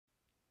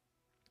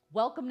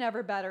Welcome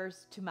Never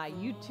Betters to my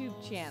YouTube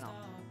channel.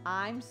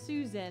 I'm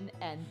Susan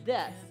and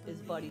this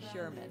is Buddy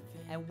Sherman,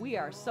 and we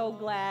are so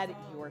glad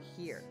you're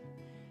here.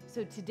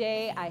 So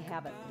today I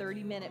have a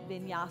 30-minute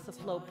Vinyasa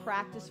Flow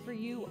practice for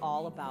you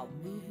all about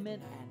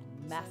movement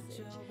and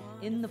message.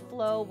 In the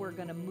flow, we're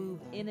going to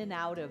move in and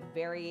out of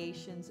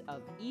variations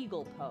of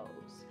eagle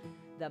pose.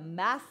 The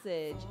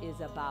message is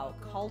about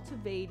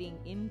cultivating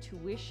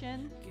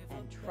intuition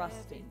and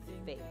trusting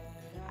faith.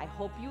 I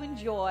hope you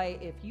enjoy.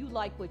 If you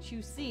like what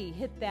you see,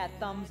 hit that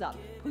thumbs up,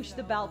 push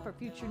the bell for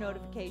future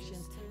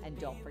notifications, and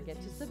don't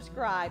forget to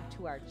subscribe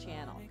to our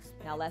channel.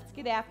 Now let's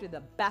get after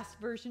the best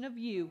version of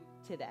you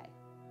today.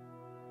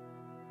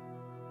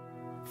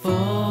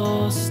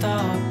 Full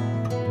stop.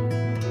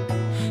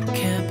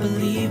 Can't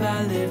believe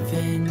I live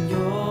in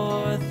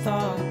your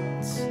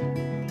thoughts.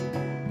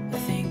 I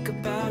think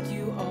about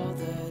you all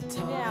the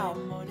time.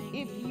 Now,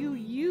 if you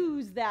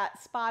use that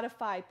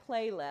Spotify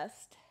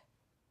playlist,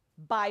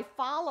 by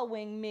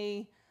following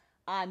me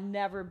on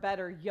Never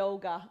Better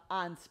Yoga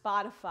on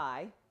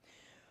Spotify,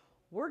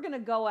 we're going to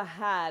go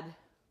ahead,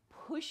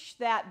 push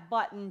that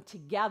button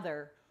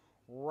together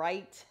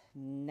right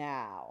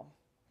now.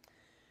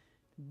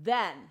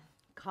 Then,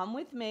 come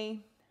with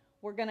me.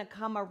 We're going to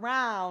come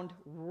around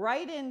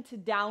right into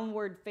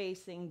downward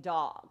facing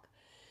dog.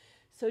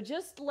 So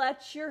just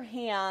let your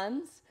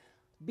hands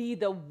be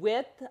the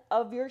width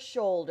of your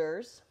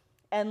shoulders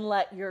and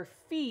let your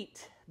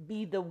feet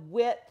be the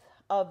width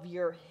of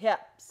your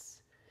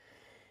hips.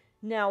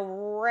 Now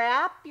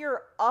wrap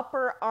your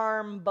upper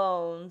arm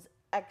bones,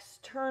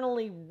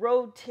 externally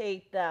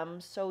rotate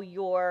them so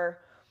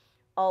you're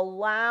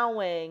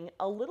allowing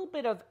a little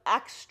bit of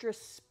extra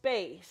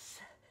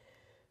space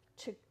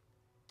to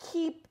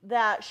keep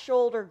that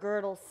shoulder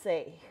girdle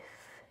safe.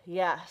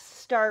 Yes,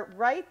 start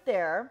right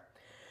there.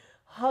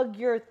 Hug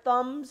your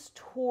thumbs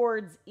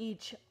towards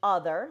each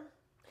other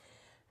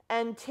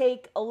and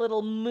take a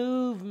little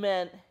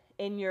movement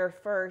in your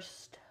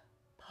first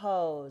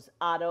pose,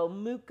 Adho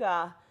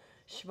Mukha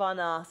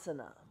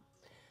Svanasana.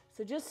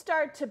 So just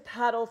start to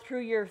pedal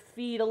through your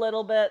feet a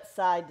little bit,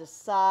 side to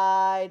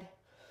side.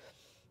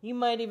 You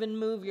might even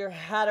move your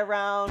head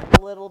around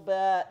a little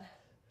bit.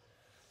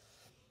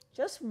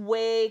 Just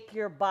wake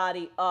your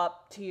body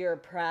up to your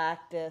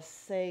practice.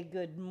 Say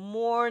good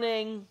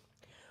morning,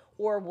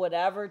 or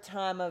whatever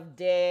time of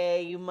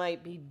day you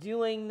might be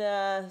doing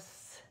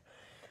this.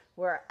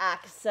 We're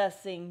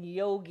accessing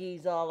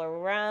yogis all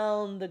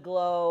around the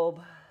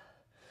globe.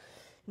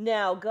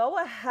 Now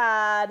go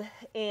ahead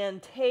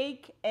and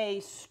take a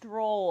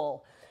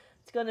stroll.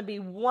 It's going to be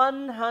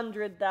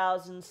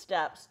 100,000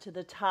 steps to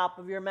the top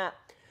of your mat.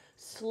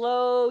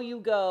 Slow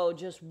you go,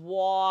 just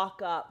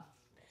walk up.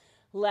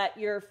 Let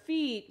your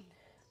feet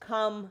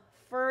come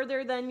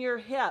further than your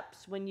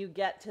hips when you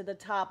get to the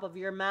top of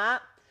your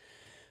mat.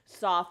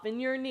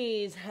 Soften your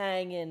knees,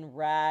 hang in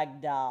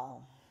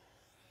ragdoll.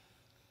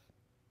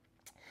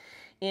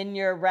 In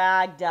your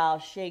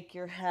ragdoll, shake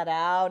your head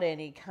out,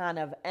 any kind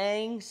of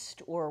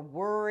angst or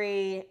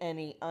worry,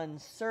 any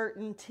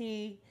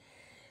uncertainty,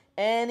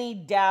 any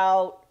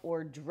doubt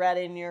or dread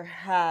in your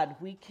head.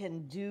 We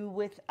can do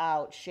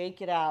without.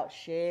 Shake it out,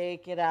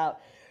 shake it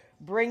out.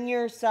 Bring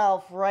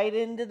yourself right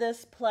into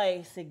this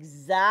place,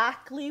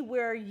 exactly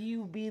where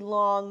you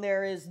belong.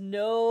 There is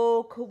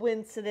no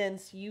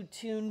coincidence you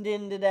tuned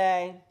in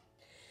today.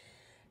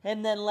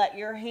 And then let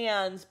your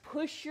hands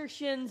push your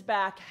shins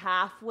back,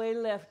 halfway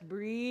lift,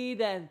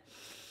 breathe in.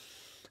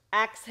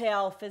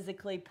 Exhale,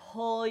 physically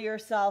pull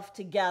yourself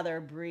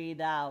together, breathe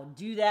out.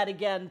 Do that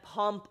again,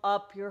 pump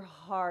up your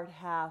heart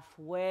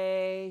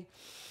halfway.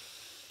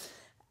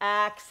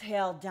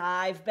 Exhale,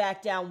 dive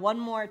back down. One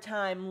more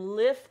time,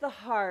 lift the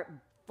heart,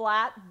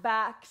 flat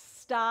back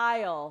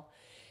style.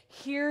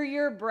 Hear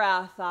your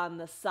breath on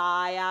the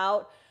sigh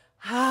out.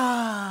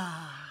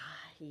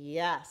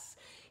 Yes.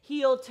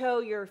 Heel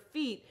toe your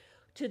feet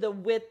to the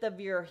width of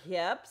your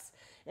hips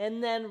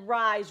and then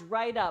rise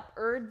right up.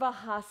 Urdhva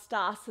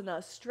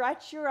Hastasana.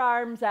 Stretch your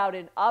arms out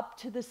and up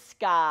to the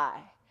sky.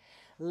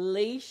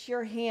 Lace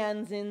your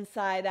hands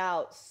inside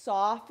out.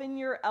 Soften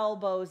your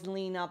elbows.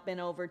 Lean up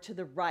and over to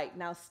the right.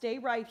 Now stay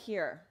right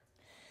here.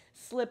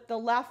 Slip the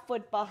left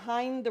foot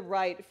behind the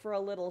right for a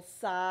little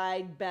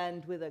side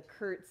bend with a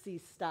curtsy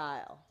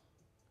style.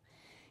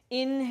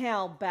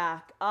 Inhale,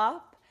 back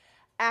up.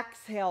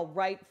 Exhale,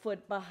 right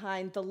foot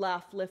behind the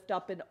left. Lift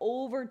up and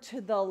over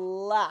to the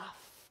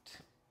left.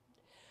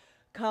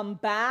 Come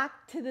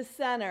back to the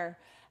center.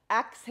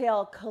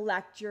 Exhale,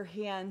 collect your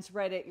hands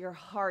right at your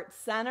heart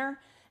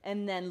center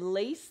and then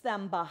lace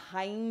them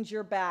behind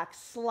your back.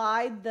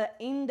 Slide the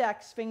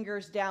index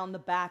fingers down the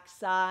back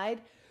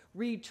side.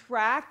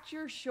 Retract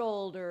your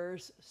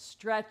shoulders.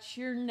 Stretch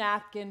your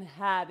neck and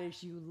head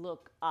as you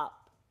look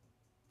up.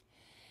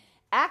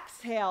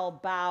 Exhale,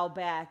 bow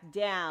back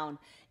down.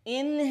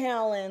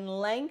 Inhale and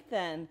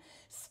lengthen.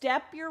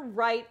 Step your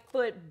right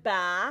foot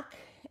back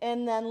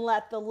and then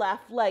let the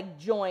left leg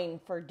join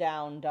for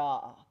down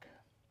dog.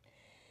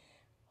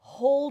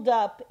 Hold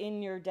up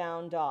in your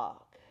down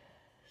dog.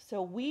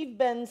 So we've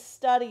been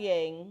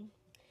studying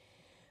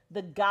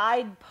the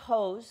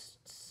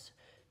guideposts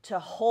to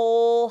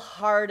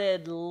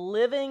wholehearted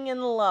living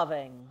and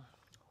loving.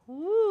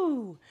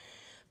 Woo!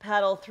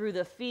 Pedal through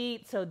the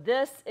feet. So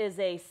this is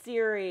a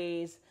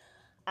series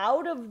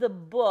out of the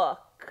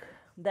book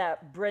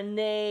that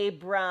Brene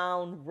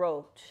Brown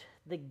wrote,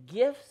 The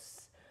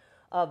Gifts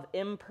of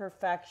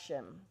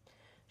Imperfection.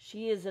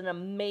 She is an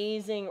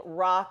amazing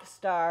rock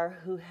star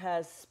who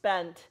has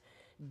spent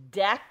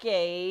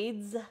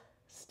decades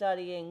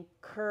studying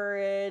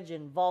courage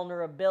and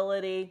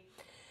vulnerability.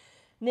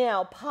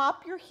 Now,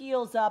 pop your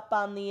heels up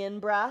on the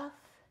in-breath.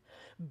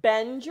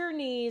 Bend your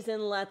knees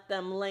and let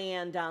them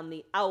land on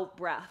the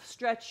out-breath.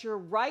 Stretch your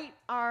right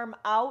arm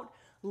out,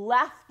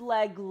 left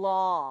leg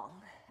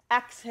long.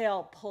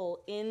 Exhale,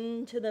 pull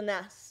into the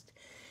nest.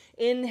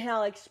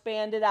 Inhale,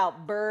 expand it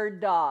out, bird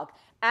dog.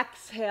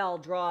 Exhale,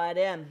 draw it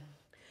in.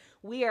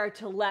 We are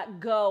to let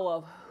go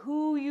of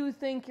who you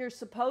think you're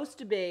supposed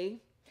to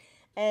be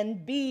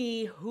and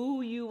be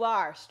who you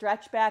are.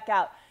 Stretch back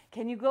out.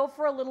 Can you go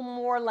for a little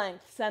more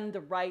length? Send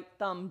the right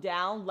thumb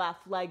down,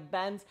 left leg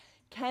bends.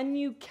 Can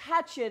you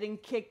catch it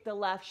and kick the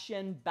left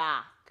shin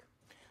back?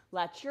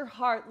 Let your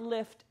heart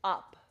lift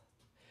up.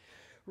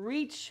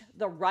 Reach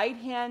the right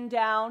hand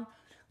down,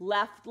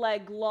 left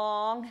leg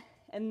long,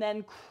 and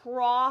then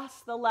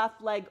cross the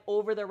left leg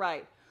over the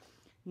right.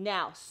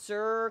 Now,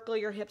 circle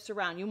your hips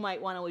around. You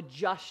might want to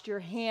adjust your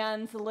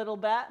hands a little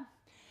bit.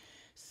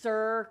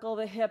 Circle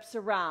the hips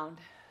around.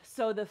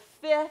 So the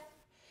fifth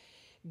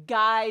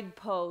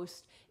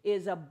guidepost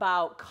is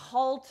about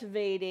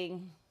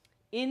cultivating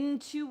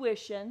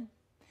intuition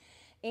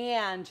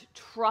and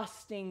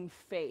trusting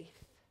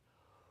faith.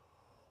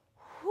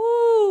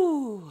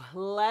 Whoo!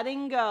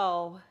 Letting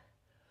go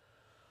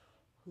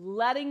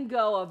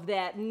of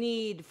that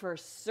need for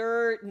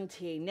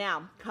certainty.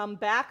 Now, come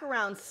back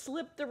around,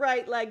 slip the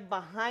right leg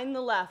behind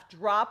the left,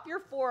 drop your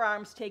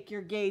forearms, take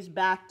your gaze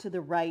back to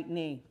the right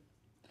knee.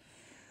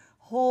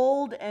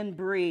 Hold and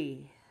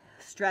breathe.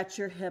 Stretch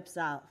your hips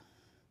out.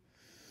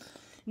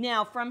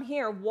 Now, from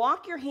here,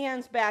 walk your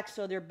hands back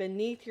so they're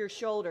beneath your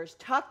shoulders.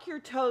 Tuck your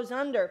toes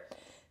under.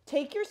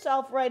 Take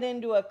yourself right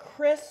into a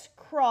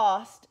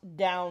crisscrossed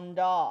down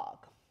dog.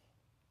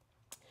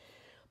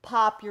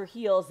 Pop your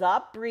heels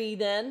up,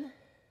 breathe in.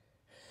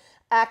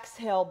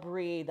 Exhale,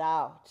 breathe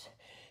out.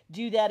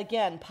 Do that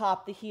again.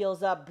 Pop the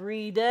heels up,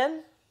 breathe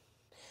in.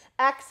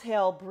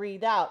 Exhale,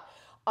 breathe out.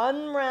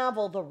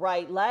 Unravel the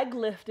right leg,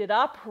 lift it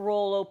up,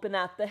 roll open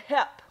at the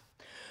hip.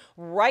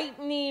 Right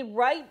knee,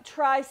 right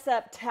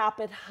tricep, tap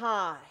it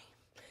high.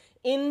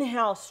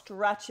 Inhale,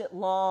 stretch it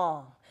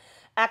long.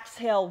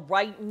 Exhale,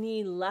 right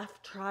knee,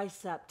 left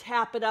tricep,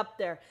 tap it up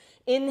there.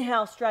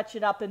 Inhale, stretch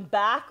it up and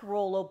back,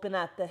 roll open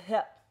at the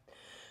hip.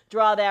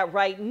 Draw that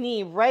right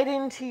knee right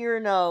into your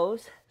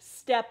nose.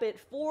 Step it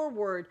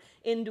forward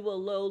into a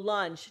low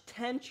lunge.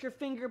 Tense your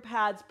finger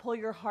pads, pull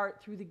your heart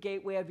through the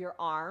gateway of your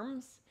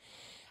arms.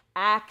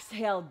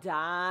 Exhale,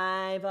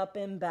 dive up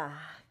and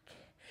back.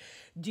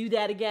 Do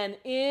that again.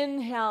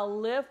 Inhale,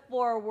 lift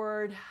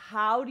forward.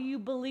 How do you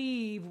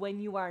believe when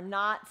you are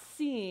not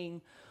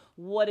seeing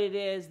what it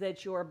is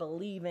that you're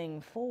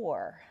believing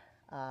for?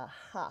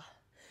 Aha.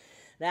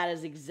 That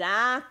is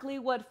exactly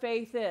what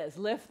faith is.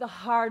 Lift the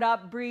heart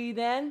up, breathe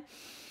in.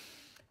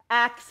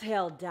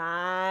 Exhale,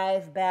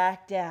 dive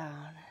back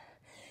down.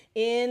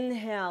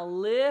 Inhale,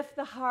 lift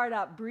the heart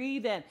up,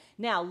 breathe in.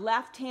 Now,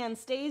 left hand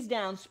stays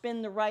down,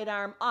 spin the right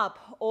arm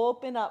up,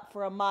 open up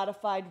for a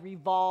modified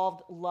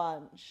revolved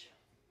lunge.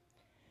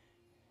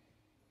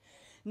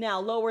 Now,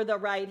 lower the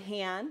right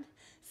hand,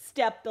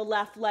 step the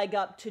left leg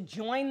up to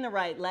join the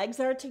right. Legs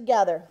are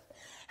together.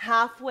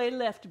 Halfway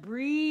lift,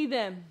 breathe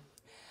in.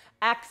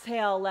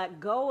 Exhale, let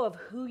go of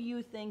who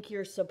you think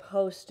you're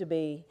supposed to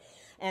be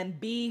and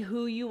be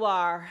who you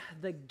are.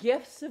 The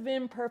gifts of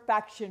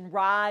imperfection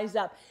rise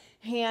up,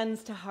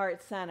 hands to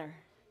heart center.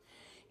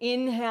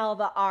 Inhale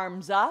the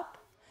arms up.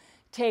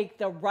 Take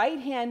the right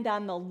hand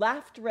on the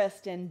left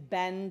wrist and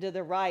bend to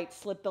the right.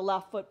 Slip the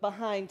left foot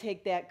behind.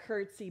 Take that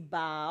curtsy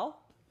bow.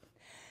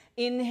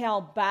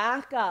 Inhale,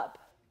 back up.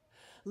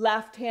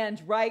 Left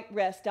hand, right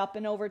wrist up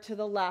and over to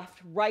the left.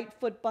 Right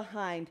foot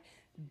behind.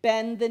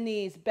 Bend the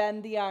knees,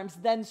 bend the arms,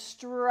 then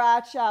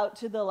stretch out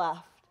to the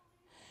left.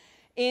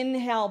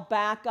 Inhale,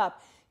 back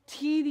up.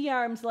 Tee the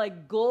arms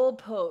like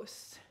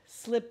goalposts.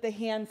 Slip the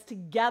hands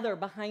together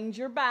behind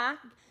your back.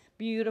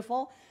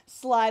 Beautiful.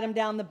 Slide them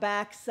down the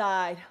back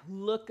side.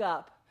 Look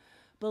up.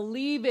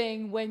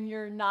 Believing when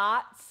you're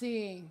not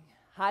seeing.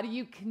 How do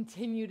you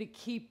continue to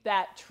keep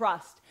that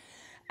trust?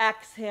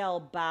 Exhale,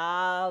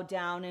 bow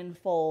down and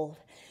fold.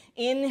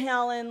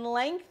 Inhale and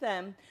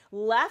lengthen.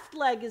 Left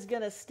leg is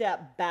going to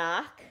step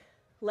back.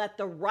 Let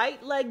the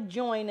right leg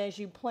join as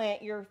you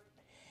plant your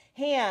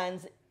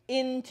hands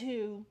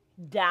into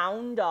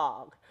down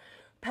dog.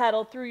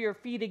 Pedal through your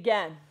feet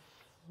again.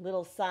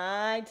 Little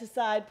side to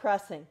side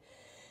pressing.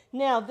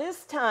 Now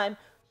this time,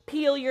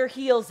 peel your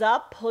heels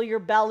up, pull your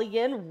belly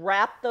in,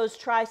 wrap those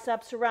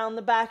triceps around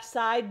the back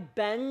side,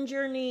 bend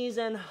your knees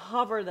and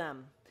hover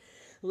them.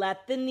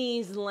 Let the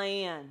knees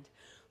land.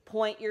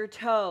 Point your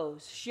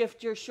toes.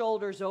 Shift your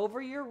shoulders over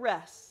your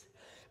wrists.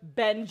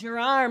 Bend your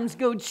arms.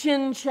 Go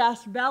chin,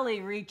 chest, belly.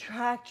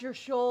 Retract your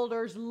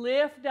shoulders.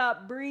 Lift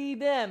up.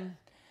 Breathe in.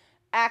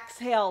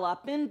 Exhale,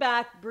 up and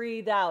back.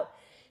 Breathe out.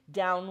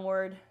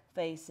 Downward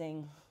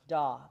facing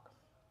dog.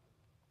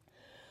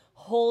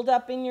 Hold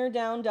up in your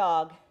down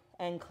dog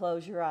and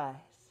close your eyes.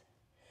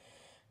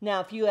 Now,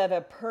 if you have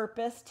a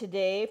purpose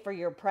today for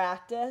your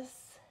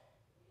practice,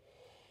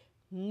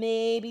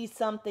 maybe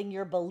something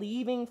you're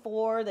believing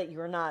for that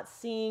you're not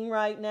seeing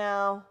right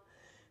now,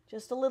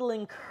 just a little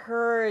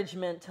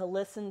encouragement to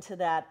listen to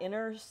that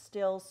inner,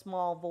 still,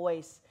 small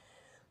voice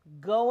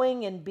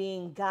going and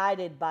being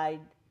guided by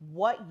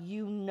what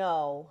you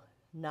know,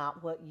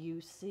 not what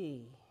you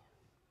see.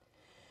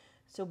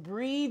 So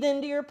breathe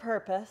into your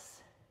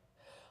purpose.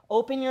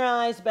 Open your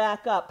eyes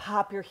back up.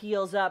 Pop your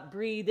heels up.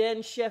 Breathe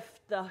in.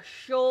 Shift the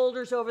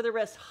shoulders over the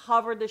wrists.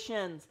 Hover the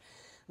shins.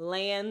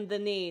 Land the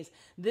knees.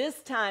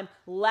 This time,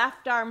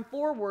 left arm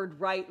forward,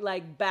 right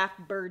leg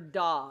back, bird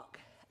dog.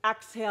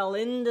 Exhale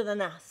into the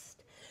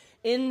nest.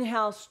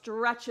 Inhale,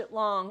 stretch it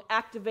long.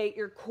 Activate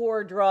your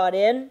core, draw it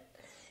in.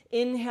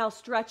 Inhale,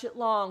 stretch it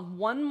long.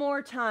 One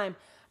more time.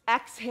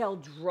 Exhale,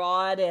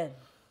 draw it in.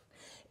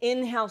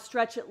 Inhale,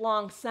 stretch it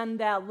long. Send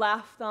that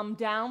left thumb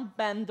down.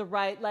 Bend the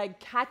right leg.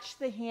 Catch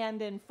the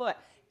hand and foot.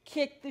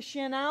 Kick the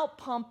shin out.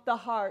 Pump the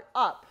heart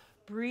up.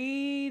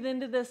 Breathe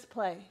into this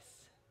place.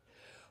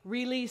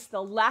 Release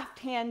the left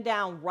hand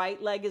down.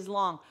 Right leg is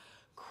long.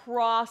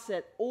 Cross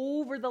it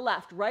over the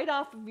left, right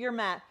off of your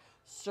mat.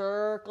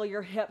 Circle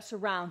your hips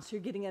around so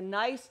you're getting a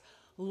nice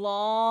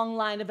long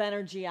line of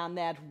energy on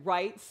that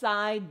right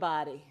side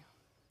body.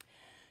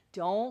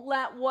 Don't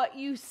let what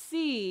you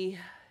see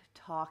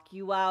talk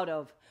you out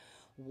of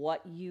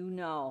what you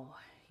know.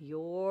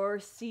 Your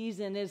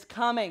season is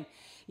coming.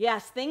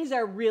 Yes, things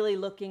are really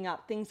looking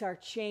up. Things are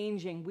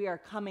changing. We are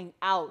coming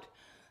out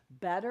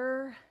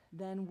better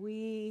than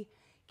we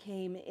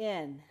came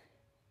in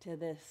to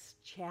this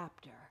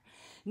chapter.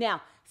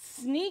 Now,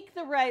 sneak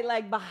the right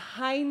leg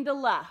behind the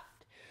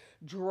left.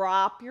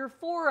 Drop your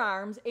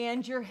forearms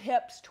and your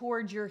hips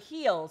towards your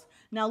heels.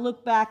 Now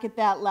look back at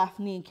that left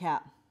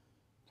kneecap.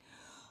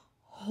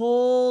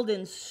 Hold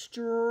and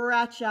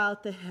stretch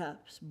out the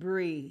hips.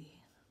 Breathe.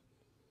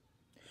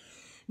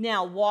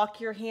 Now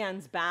walk your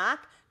hands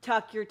back.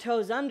 Tuck your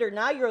toes under.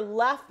 Now your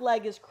left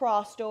leg is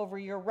crossed over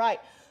your right.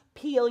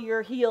 Peel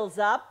your heels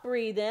up.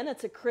 Breathe in.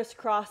 It's a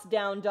crisscross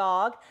down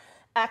dog.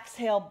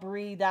 Exhale,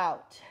 breathe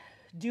out.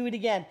 Do it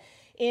again.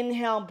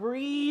 Inhale,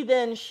 breathe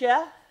in,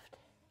 shift.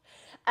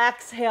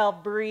 Exhale,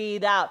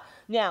 breathe out.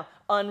 Now,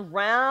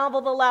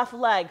 unravel the left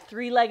leg,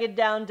 three-legged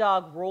down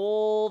dog.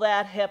 Roll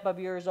that hip of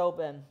yours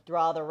open.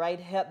 Draw the right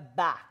hip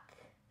back.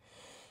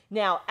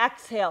 Now,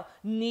 exhale,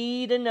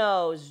 knee to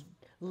nose,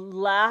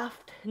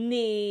 left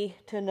knee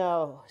to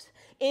nose.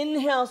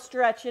 Inhale,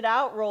 stretch it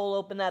out, roll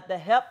open at the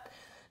hip.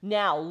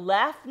 Now,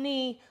 left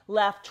knee,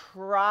 left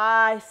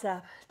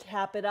tricep,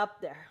 tap it up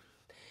there.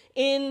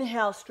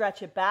 Inhale,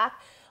 stretch it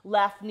back.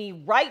 Left knee,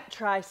 right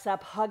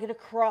tricep, hug it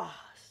across.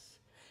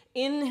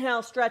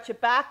 Inhale, stretch it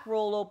back,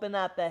 roll open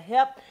at the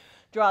hip.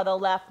 Draw the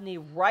left knee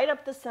right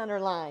up the center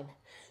line.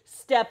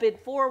 Step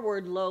it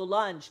forward, low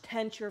lunge.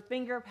 Tense your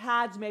finger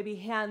pads, maybe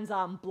hands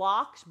on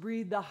blocks.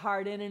 Breathe the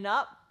heart in and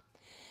up.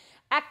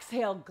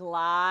 Exhale,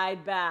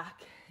 glide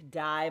back.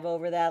 Dive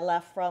over that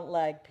left front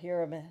leg,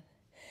 pyramid.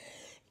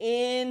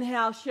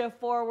 Inhale, shift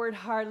forward,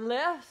 heart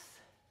lifts.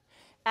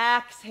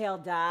 Exhale,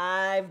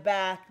 dive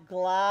back,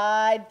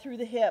 glide through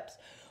the hips.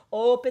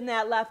 Open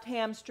that left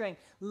hamstring.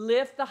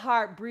 Lift the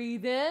heart.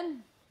 Breathe in.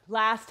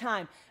 Last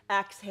time.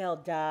 Exhale,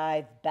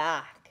 dive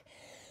back.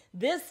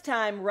 This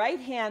time, right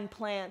hand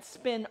plant,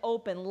 spin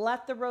open.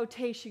 Let the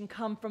rotation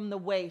come from the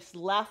waist.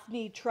 Left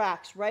knee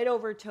tracks right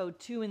over toe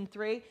 2 and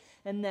 3,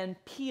 and then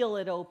peel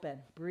it open.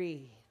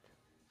 Breathe.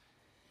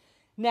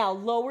 Now,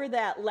 lower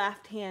that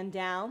left hand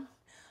down.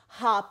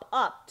 Hop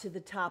up to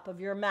the top of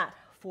your mat.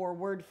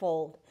 Forward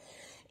fold.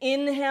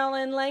 Inhale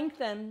and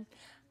lengthen.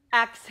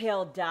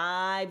 Exhale,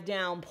 dive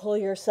down, pull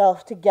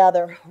yourself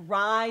together,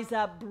 rise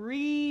up,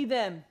 breathe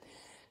in.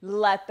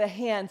 Let the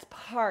hands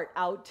part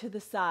out to the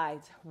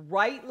sides.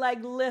 Right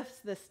leg lifts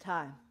this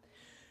time.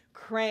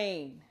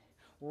 Crane,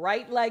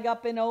 right leg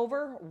up and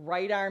over,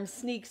 right arm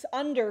sneaks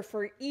under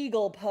for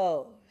eagle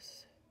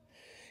pose.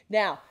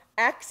 Now,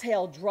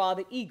 exhale, draw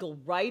the eagle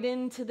right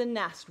into the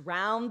nest,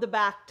 round the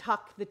back,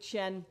 tuck the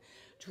chin,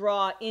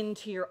 draw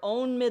into your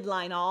own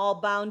midline, all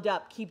bound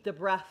up, keep the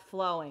breath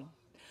flowing.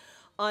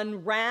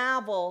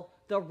 Unravel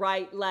the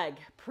right leg,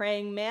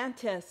 praying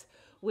mantis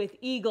with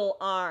eagle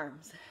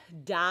arms.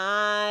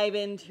 Dive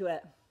into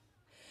it.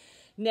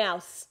 Now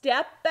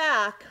step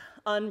back,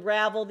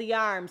 unravel the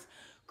arms,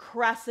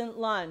 crescent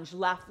lunge.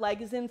 Left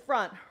leg is in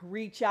front.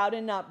 Reach out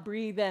and up,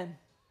 breathe in.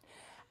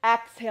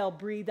 Exhale,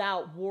 breathe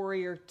out,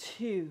 warrior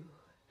 2.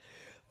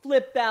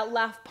 Flip that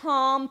left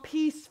palm,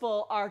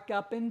 peaceful arc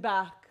up and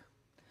back.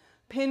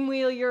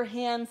 Pinwheel your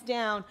hands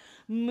down.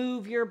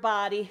 Move your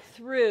body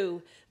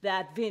through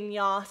that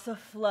vinyasa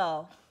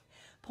flow.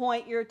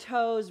 Point your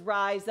toes,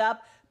 rise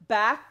up.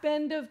 Back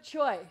bend of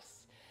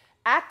choice.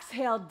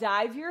 Exhale,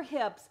 dive your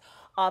hips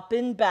up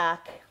and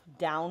back,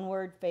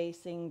 downward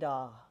facing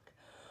dog.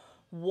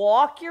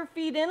 Walk your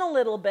feet in a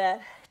little bit.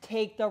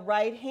 Take the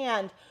right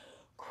hand,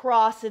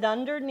 cross it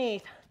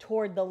underneath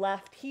toward the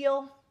left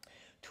heel,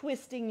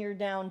 twisting your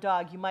down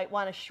dog. You might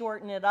want to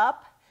shorten it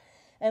up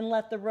and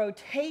let the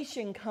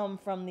rotation come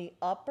from the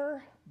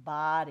upper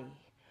body.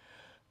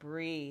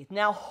 Breathe.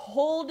 Now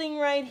holding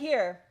right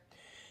here,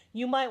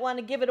 you might want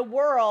to give it a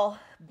whirl.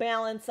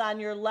 Balance on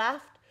your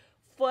left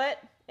foot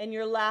and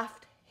your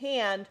left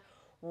hand.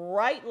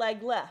 Right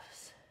leg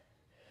lifts.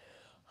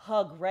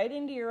 Hug right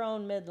into your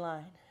own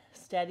midline.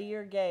 Steady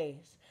your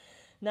gaze.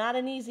 Not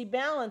an easy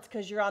balance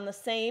because you're on the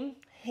same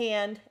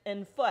hand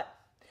and foot.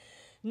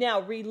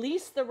 Now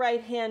release the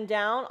right hand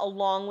down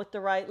along with the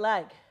right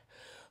leg.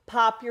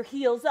 Pop your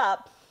heels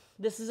up.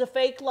 This is a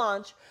fake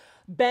launch.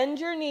 Bend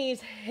your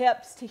knees,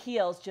 hips to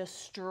heels.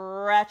 Just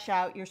stretch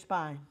out your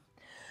spine.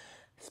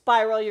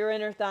 Spiral your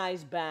inner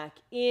thighs back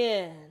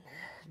in.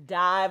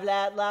 Dive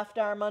that left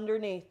arm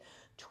underneath.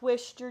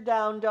 Twist your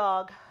down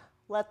dog.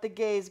 Let the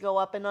gaze go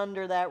up and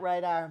under that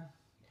right arm.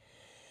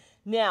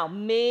 Now,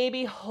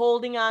 maybe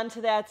holding on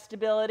to that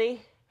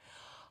stability,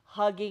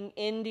 hugging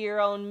into your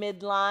own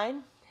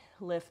midline.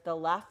 Lift the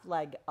left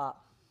leg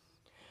up.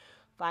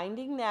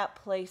 Finding that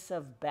place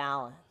of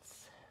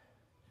balance.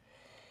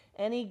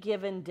 Any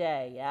given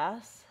day,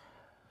 yes?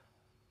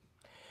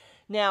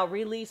 Now,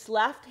 release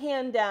left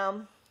hand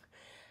down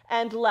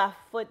and left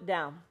foot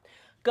down.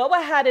 Go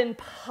ahead and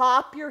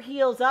pop your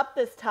heels up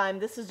this time.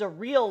 This is a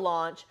real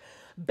launch.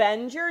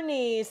 Bend your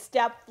knees,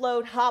 step,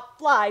 float, hop,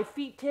 fly,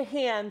 feet to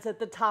hands at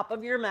the top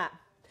of your mat.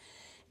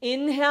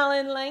 Inhale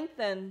and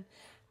lengthen.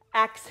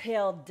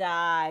 Exhale,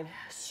 dive.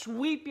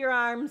 Sweep your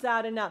arms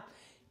out and up.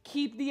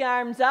 Keep the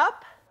arms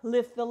up.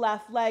 Lift the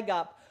left leg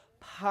up.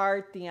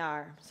 Part the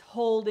arms.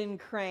 Hold in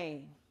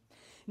crane.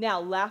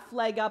 Now, left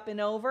leg up and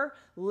over,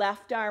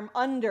 left arm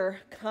under,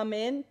 come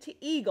in to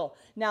eagle.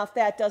 Now, if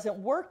that doesn't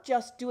work,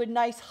 just do a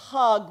nice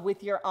hug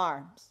with your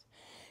arms.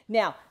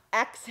 Now,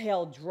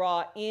 exhale,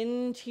 draw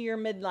into your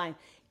midline.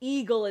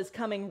 Eagle is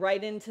coming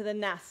right into the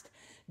nest.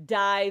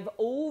 Dive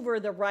over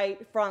the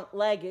right front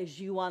leg as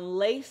you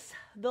unlace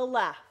the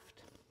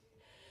left.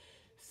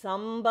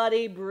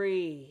 Somebody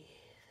breathe.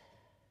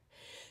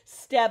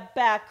 Step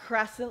back,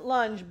 crescent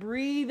lunge.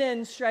 Breathe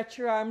in, stretch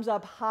your arms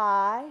up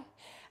high.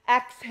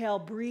 Exhale,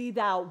 breathe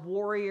out,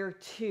 warrior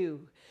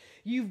two.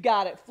 You've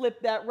got it. Flip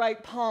that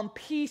right palm,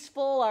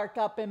 peaceful, arc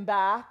up and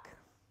back.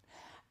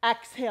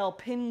 Exhale,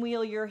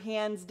 pinwheel your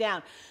hands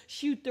down.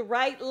 Shoot the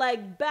right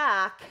leg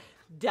back,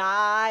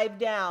 dive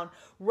down.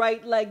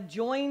 Right leg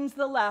joins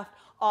the left,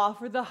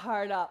 offer the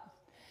heart up.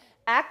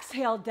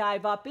 Exhale,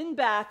 dive up and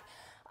back.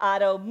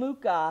 Adho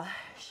Mukha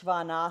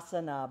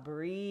Svanasana.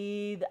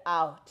 Breathe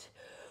out.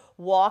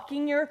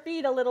 Walking your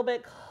feet a little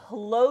bit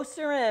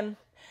closer in.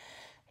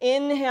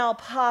 Inhale,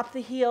 pop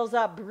the heels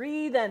up,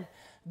 breathe in.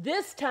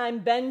 This time,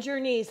 bend your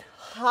knees,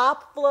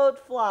 hop,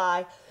 float,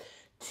 fly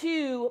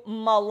to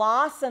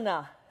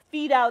Malasana.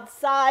 Feet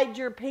outside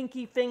your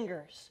pinky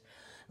fingers.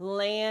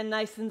 Land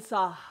nice and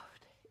soft.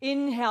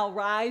 Inhale,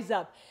 rise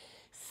up,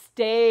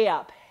 stay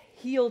up.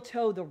 Heel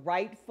toe the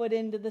right foot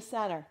into the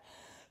center.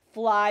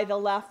 Fly the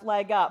left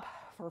leg up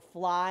for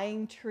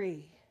flying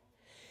tree.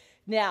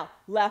 Now,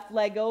 left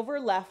leg over,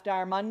 left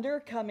arm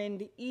under, come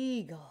into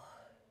eagle.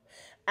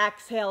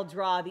 Exhale,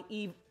 draw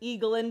the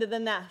eagle into the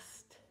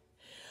nest.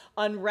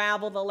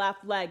 Unravel the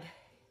left leg.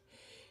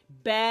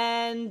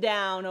 Bend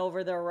down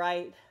over the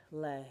right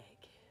leg.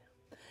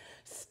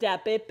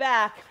 Step it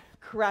back.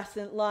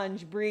 Crescent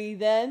lunge.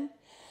 Breathe in.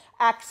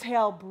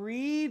 Exhale,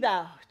 breathe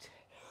out.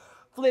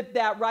 Flip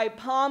that right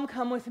palm.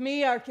 Come with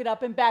me. Arc it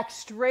up and back.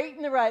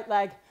 Straighten the right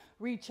leg.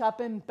 Reach up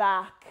and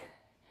back.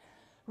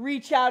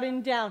 Reach out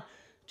and down.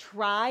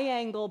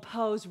 Triangle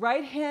pose.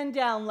 Right hand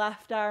down,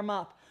 left arm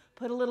up.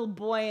 Put a little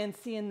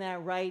buoyancy in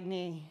that right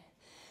knee.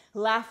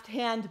 Left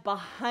hand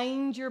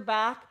behind your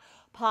back,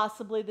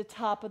 possibly the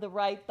top of the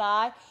right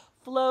thigh.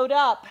 Float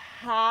up,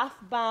 half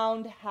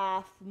bound,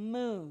 half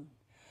moon.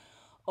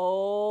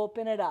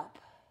 Open it up.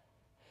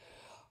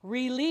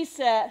 Release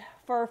it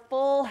for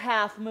full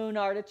half moon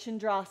Ardha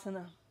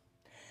Chandrasana.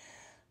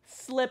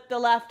 Slip the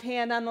left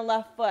hand on the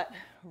left foot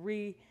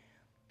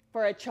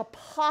for a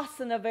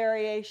Chapasana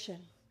variation.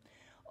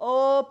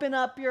 Open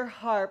up your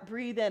heart.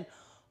 Breathe in.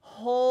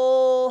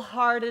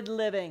 Wholehearted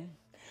living.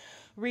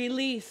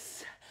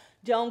 Release.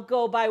 Don't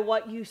go by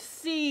what you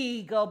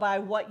see. Go by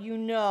what you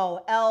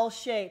know. L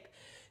shape.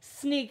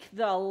 Sneak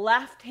the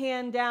left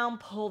hand down.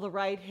 Pull the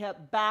right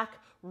hip back.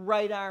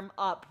 Right arm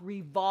up.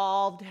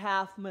 Revolved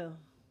half moon.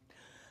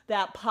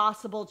 That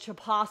possible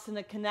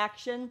Chapasana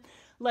connection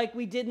like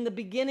we did in the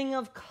beginning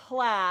of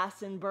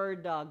class in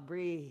bird dog.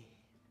 Breathe.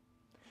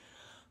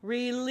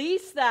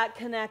 Release that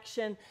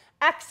connection.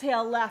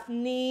 Exhale, left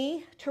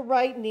knee to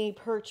right knee,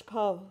 perch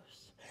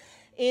pose.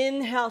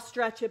 Inhale,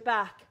 stretch it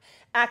back.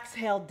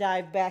 Exhale,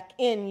 dive back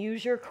in.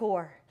 Use your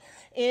core.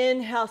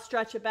 Inhale,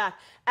 stretch it back.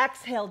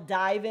 Exhale,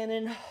 dive in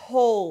and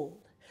hold.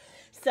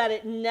 Set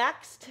it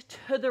next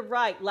to the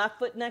right. Left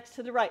foot next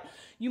to the right.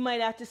 You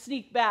might have to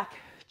sneak back.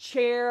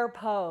 chair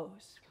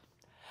pose.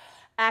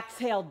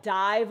 Exhale,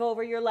 dive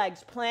over your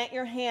legs. Plant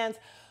your hands,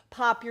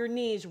 pop your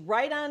knees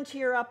right onto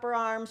your upper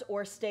arms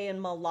or stay in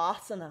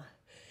malasana.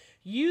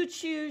 You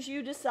choose,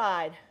 you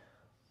decide.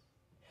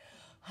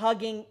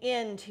 Hugging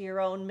into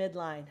your own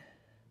midline.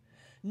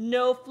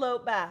 No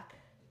float back.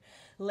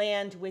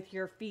 Land with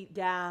your feet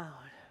down.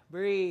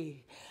 Breathe.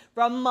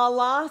 From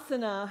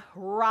malasana,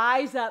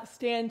 rise up,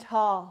 stand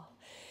tall.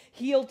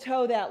 Heel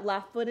toe that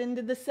left foot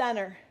into the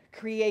center.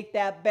 Create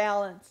that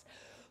balance.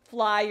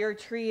 Fly your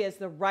tree as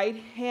the right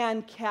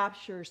hand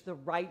captures the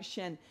right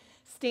shin.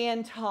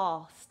 Stand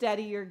tall,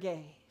 steady your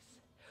gaze.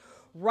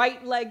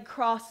 Right leg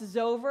crosses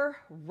over,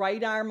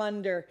 right arm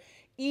under.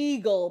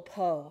 Eagle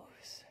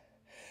pose.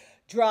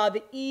 Draw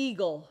the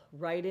eagle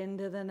right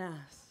into the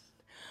nest.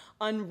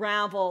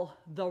 Unravel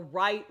the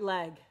right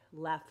leg,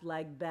 left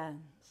leg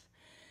bends.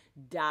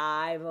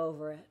 Dive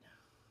over it.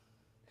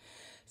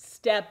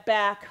 Step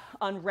back,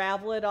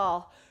 unravel it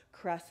all.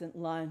 Crescent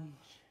lunge.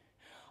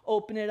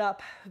 Open it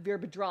up,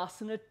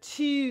 Virabhadrasana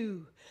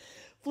 2.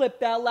 Flip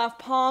that left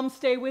palm,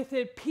 stay with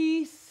it,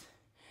 peace.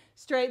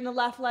 Straighten the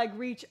left leg,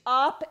 reach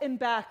up and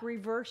back,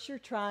 reverse your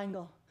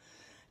triangle.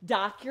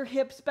 Dock your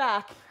hips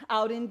back,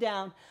 out and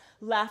down.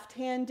 Left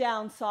hand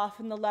down,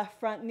 soften the left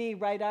front knee,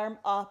 right arm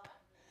up.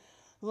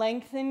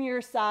 Lengthen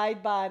your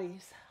side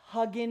bodies,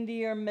 hug into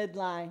your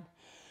midline.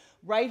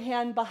 Right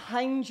hand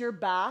behind your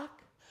back,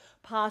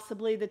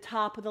 possibly the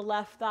top of the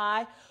left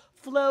thigh.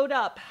 Float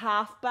up,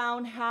 half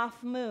bound,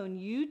 half moon.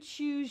 You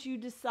choose, you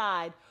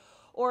decide.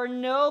 Or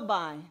no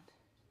bind.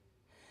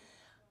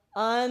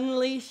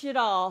 Unleash it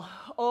all.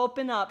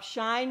 Open up,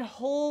 shine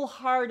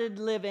wholehearted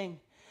living.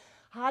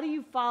 How do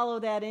you follow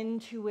that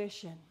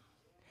intuition?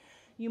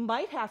 You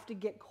might have to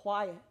get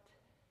quiet.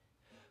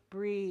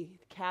 Breathe,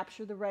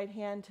 capture the right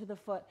hand to the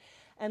foot,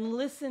 and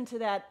listen to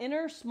that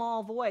inner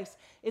small voice.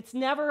 It's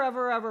never,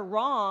 ever, ever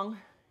wrong.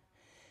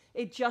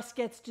 It just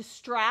gets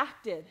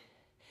distracted.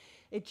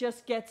 It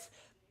just gets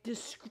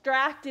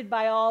distracted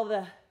by all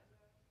the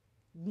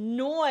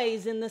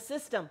noise in the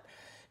system.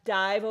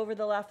 Dive over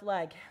the left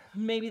leg.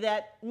 Maybe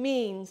that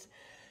means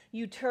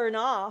you turn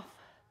off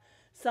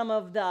some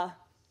of the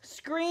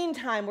screen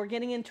time. We're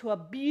getting into a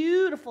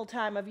beautiful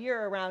time of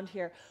year around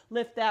here.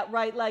 Lift that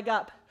right leg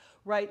up.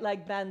 Right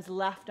leg bends,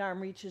 left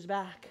arm reaches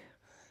back.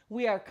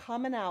 We are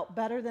coming out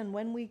better than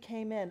when we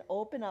came in.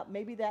 Open up,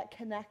 maybe that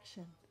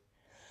connection.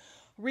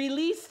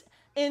 Release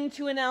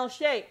into an L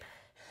shape.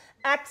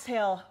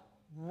 Exhale,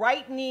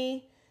 right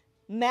knee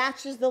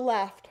matches the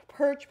left.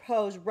 Perch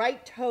pose,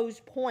 right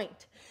toes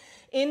point.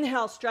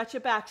 Inhale, stretch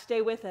it back,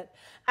 stay with it.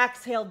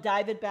 Exhale,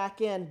 dive it back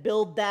in.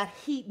 Build that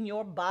heat in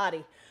your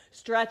body.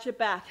 Stretch it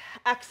back.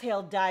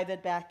 Exhale, dive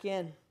it back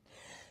in.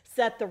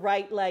 Set the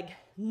right leg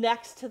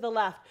next to the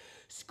left.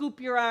 Scoop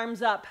your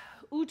arms up.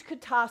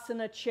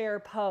 Utkatasana chair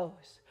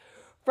pose.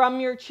 From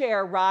your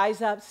chair,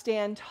 rise up,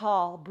 stand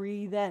tall.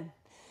 Breathe in.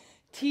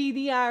 Tee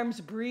the arms,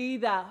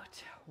 breathe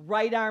out.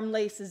 Right arm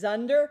laces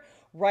under,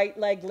 right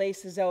leg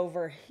laces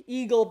over.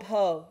 Eagle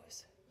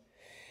pose.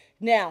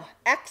 Now,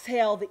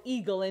 exhale the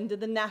eagle into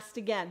the nest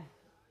again.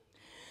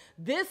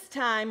 This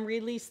time,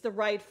 release the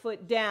right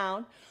foot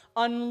down.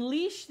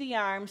 Unleash the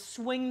arms,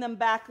 swing them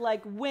back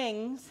like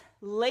wings.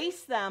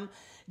 Lace them,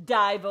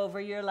 dive over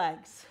your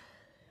legs.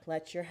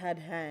 Let your head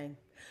hang.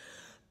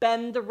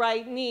 Bend the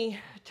right knee,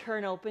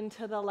 turn open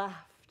to the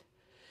left.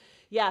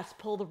 Yes,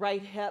 pull the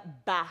right hip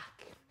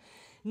back.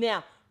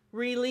 Now,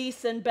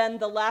 release and bend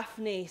the left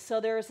knee. So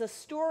there's a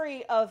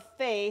story of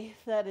faith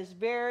that is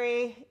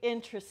very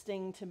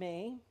interesting to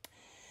me.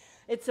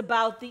 It's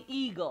about the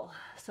eagle.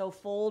 So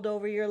fold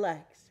over your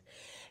legs.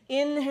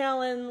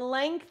 Inhale and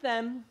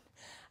lengthen.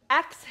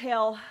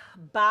 Exhale,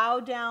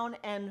 bow down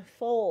and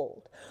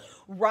fold.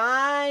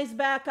 Rise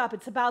back up.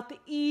 It's about the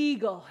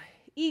eagle.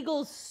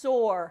 Eagles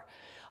soar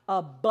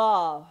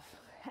above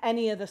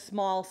any of the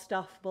small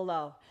stuff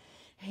below.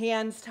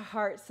 Hands to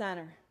heart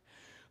center.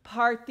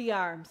 Part the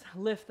arms.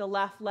 Lift the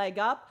left leg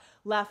up,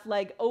 left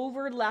leg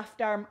over,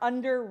 left arm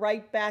under,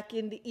 right back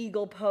into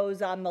eagle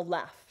pose on the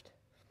left.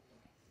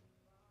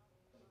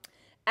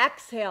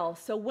 Exhale.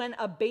 So when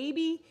a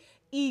baby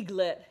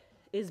eaglet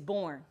is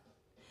born,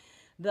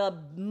 the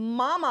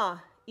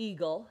mama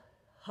eagle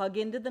hug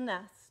into the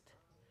nest.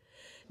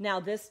 Now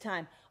this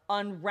time,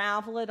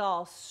 unravel it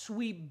all.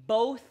 Sweep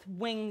both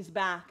wings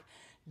back.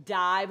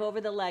 Dive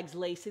over the legs,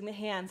 lacing the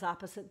hands,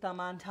 opposite thumb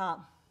on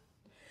top.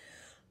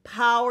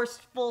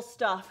 Powerful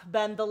stuff.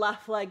 Bend the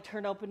left leg,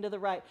 turn open to the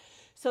right.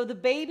 So the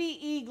baby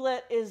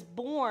eaglet is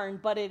born,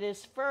 but it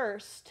is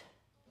first.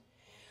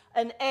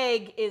 An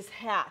egg is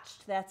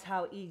hatched. That's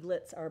how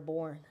eaglets are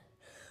born.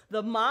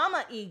 The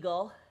mama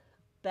eagle,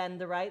 bend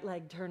the right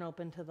leg, turn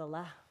open to the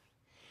left.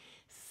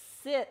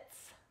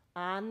 Sits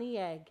on the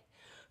egg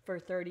for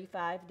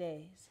 35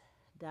 days.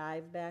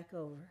 Dive back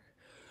over.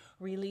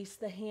 Release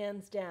the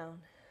hands down.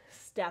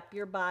 Step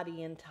your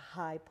body into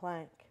high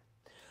plank.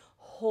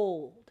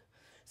 Hold.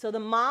 So the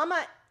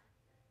mama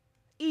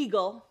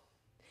eagle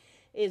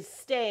is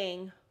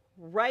staying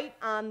right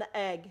on the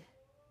egg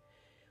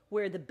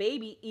where the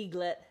baby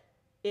eaglet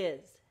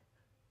is.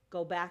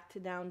 Go back to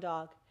down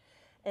dog.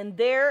 And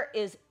there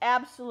is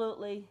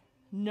absolutely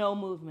no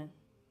movement.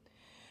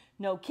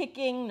 No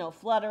kicking, no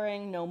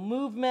fluttering, no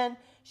movement.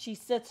 She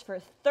sits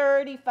for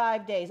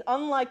 35 days.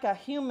 Unlike a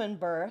human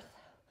birth,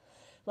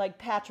 like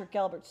Patrick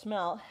Gilbert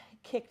Smelt,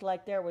 kicked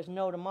like there was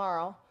no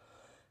tomorrow,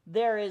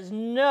 there is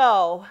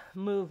no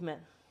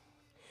movement.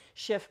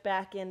 Shift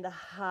back into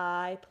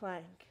high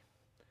plank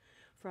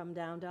from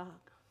down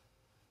dog.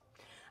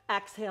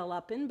 Exhale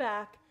up and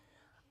back,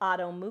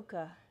 Adho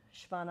Mukha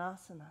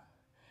Svanasana.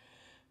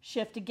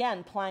 Shift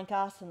again,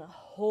 Plankasana.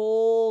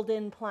 Hold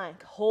in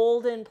plank.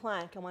 Hold in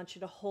plank. I want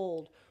you to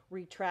hold.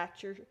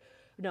 Protract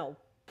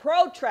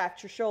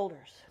your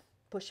shoulders.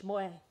 Push them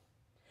away.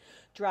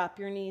 Drop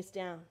your knees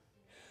down.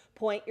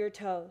 Point your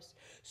toes.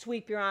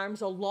 Sweep your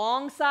arms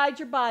alongside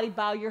your body.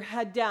 Bow your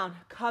head down.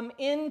 Come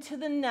into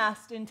the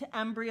nest, into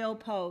embryo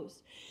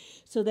pose.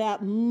 So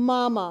that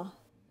mama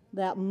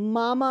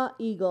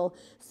eagle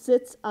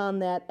sits on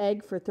that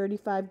egg for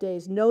 35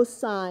 days. No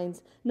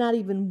signs, not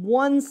even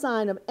one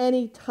sign of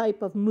any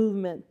type of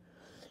movement.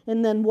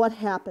 And then what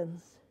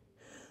happens?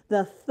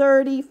 The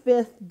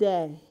 35th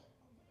day,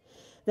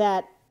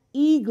 that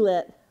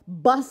eaglet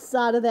busts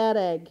out of that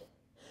egg.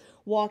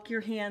 Walk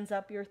your hands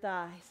up your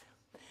thighs.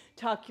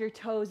 Tuck your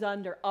toes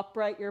under,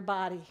 upright your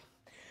body.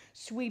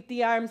 Sweep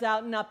the arms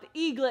out and up. The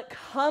eaglet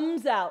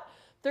comes out.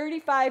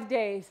 35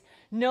 days,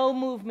 no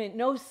movement,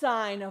 no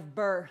sign of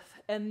birth.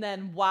 And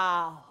then,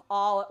 wow,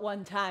 all at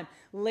one time.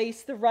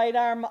 Lace the right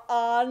arm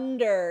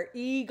under,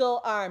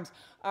 eagle arms,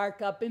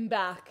 arc up and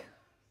back.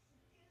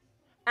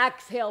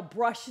 Exhale,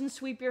 brush and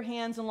sweep your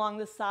hands along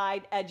the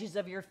side edges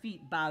of your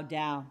feet. Bow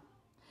down.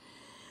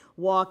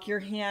 Walk your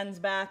hands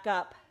back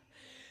up.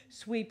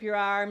 Sweep your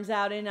arms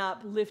out and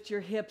up. Lift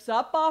your hips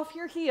up off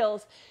your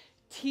heels.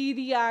 Tee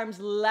the arms,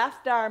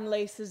 left arm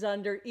laces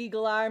under,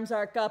 eagle arms,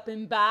 arc up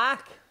and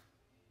back.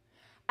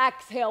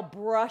 Exhale,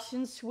 brush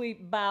and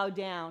sweep, bow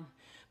down.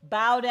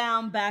 Bow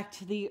down back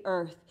to the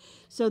earth.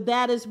 So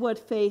that is what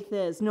faith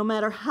is. No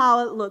matter how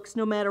it looks,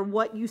 no matter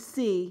what you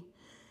see,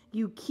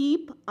 you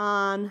keep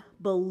on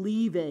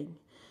believing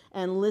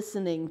and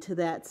listening to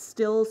that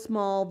still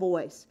small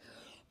voice.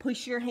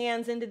 Push your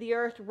hands into the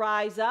earth,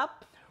 rise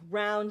up,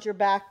 round your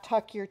back,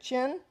 tuck your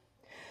chin.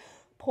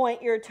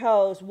 Point your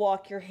toes,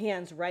 walk your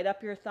hands right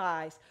up your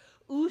thighs.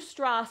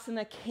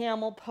 Ustrasana,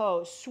 camel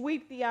pose.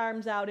 Sweep the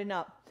arms out and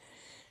up.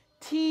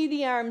 Tee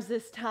the arms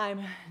this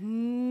time.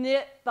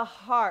 Knit the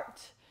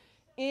heart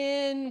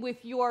in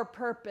with your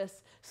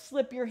purpose.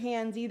 Slip your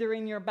hands either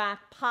in your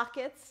back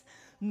pockets,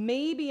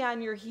 maybe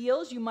on your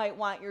heels. You might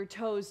want your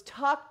toes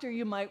tucked or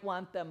you might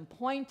want them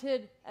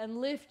pointed, and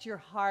lift your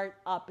heart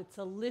up. It's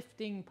a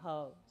lifting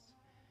pose.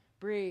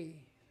 Breathe.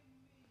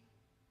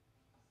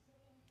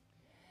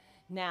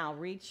 Now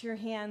reach your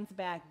hands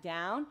back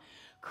down.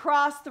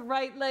 Cross the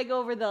right leg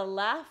over the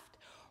left.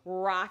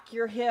 Rock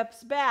your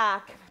hips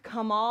back.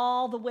 Come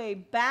all the way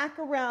back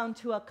around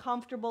to a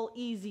comfortable,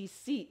 easy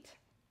seat.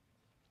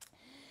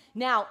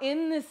 Now,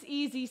 in this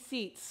easy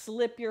seat,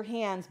 slip your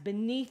hands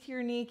beneath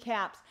your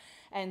kneecaps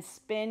and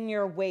spin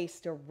your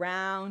waist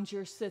around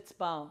your sits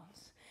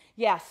bones.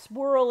 Yeah,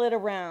 swirl it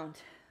around.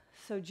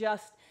 So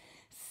just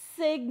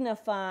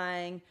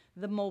signifying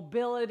the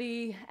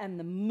mobility and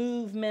the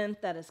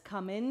movement that has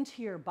come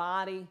into your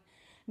body.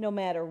 No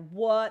matter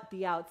what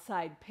the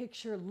outside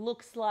picture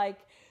looks like,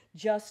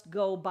 just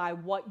go by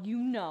what you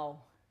know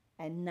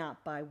and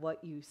not by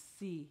what you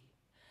see.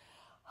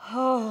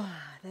 Oh,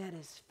 that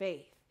is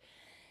faith.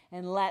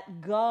 And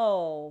let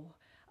go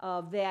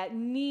of that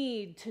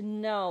need to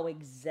know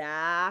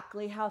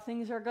exactly how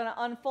things are going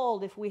to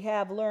unfold. If we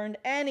have learned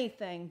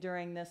anything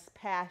during this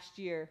past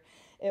year,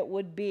 it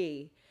would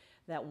be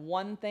that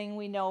one thing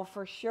we know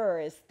for sure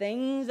is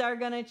things are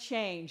going to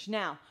change.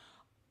 Now,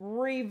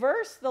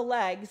 reverse the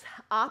legs,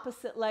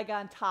 opposite leg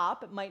on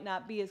top. It might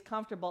not be as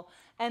comfortable.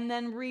 And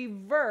then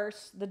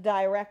reverse the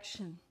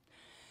direction.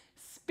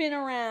 Spin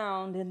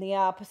around in the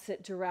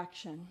opposite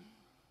direction.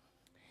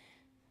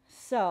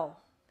 So,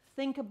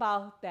 think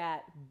about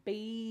that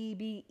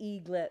baby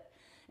eaglet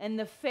and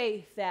the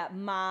faith that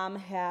mom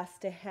has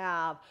to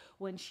have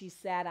when she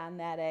sat on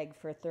that egg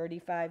for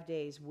 35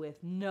 days with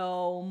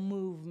no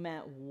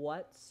movement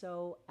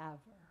whatsoever.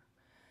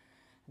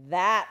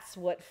 That's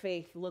what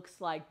faith looks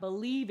like,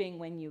 believing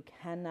when you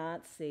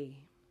cannot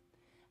see,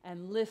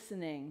 and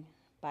listening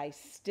by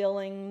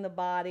stilling the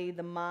body,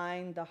 the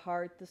mind, the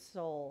heart, the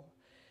soul.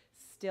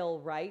 Still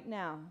right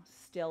now.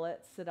 Still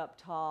it. Sit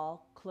up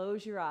tall.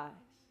 Close your eyes.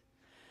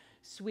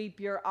 Sweep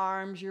your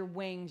arms, your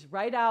wings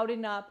right out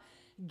and up.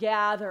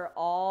 Gather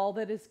all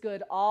that is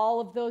good,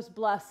 all of those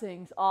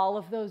blessings, all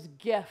of those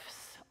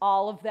gifts,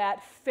 all of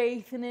that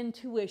faith and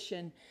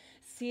intuition.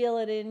 Seal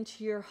it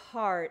into your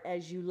heart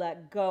as you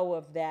let go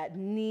of that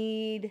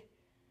need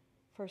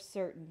for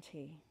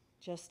certainty.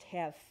 Just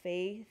have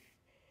faith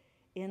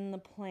in the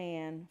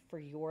plan for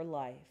your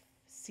life.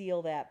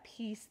 Seal that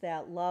peace,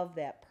 that love,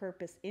 that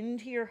purpose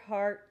into your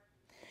heart.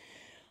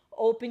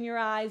 Open your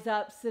eyes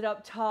up, sit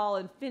up tall,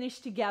 and finish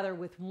together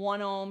with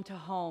one Om to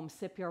home.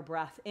 Sip your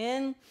breath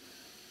in.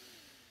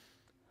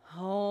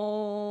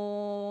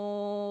 Home.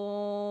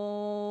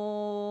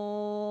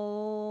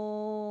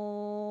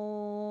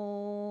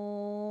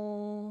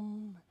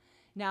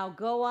 Now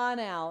go on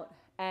out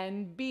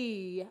and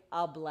be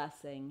a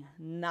blessing.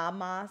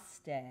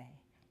 Namaste.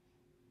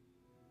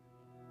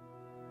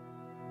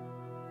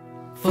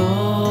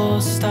 Full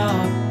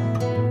stop.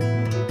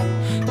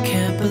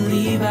 Can't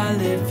believe I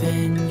live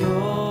in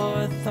your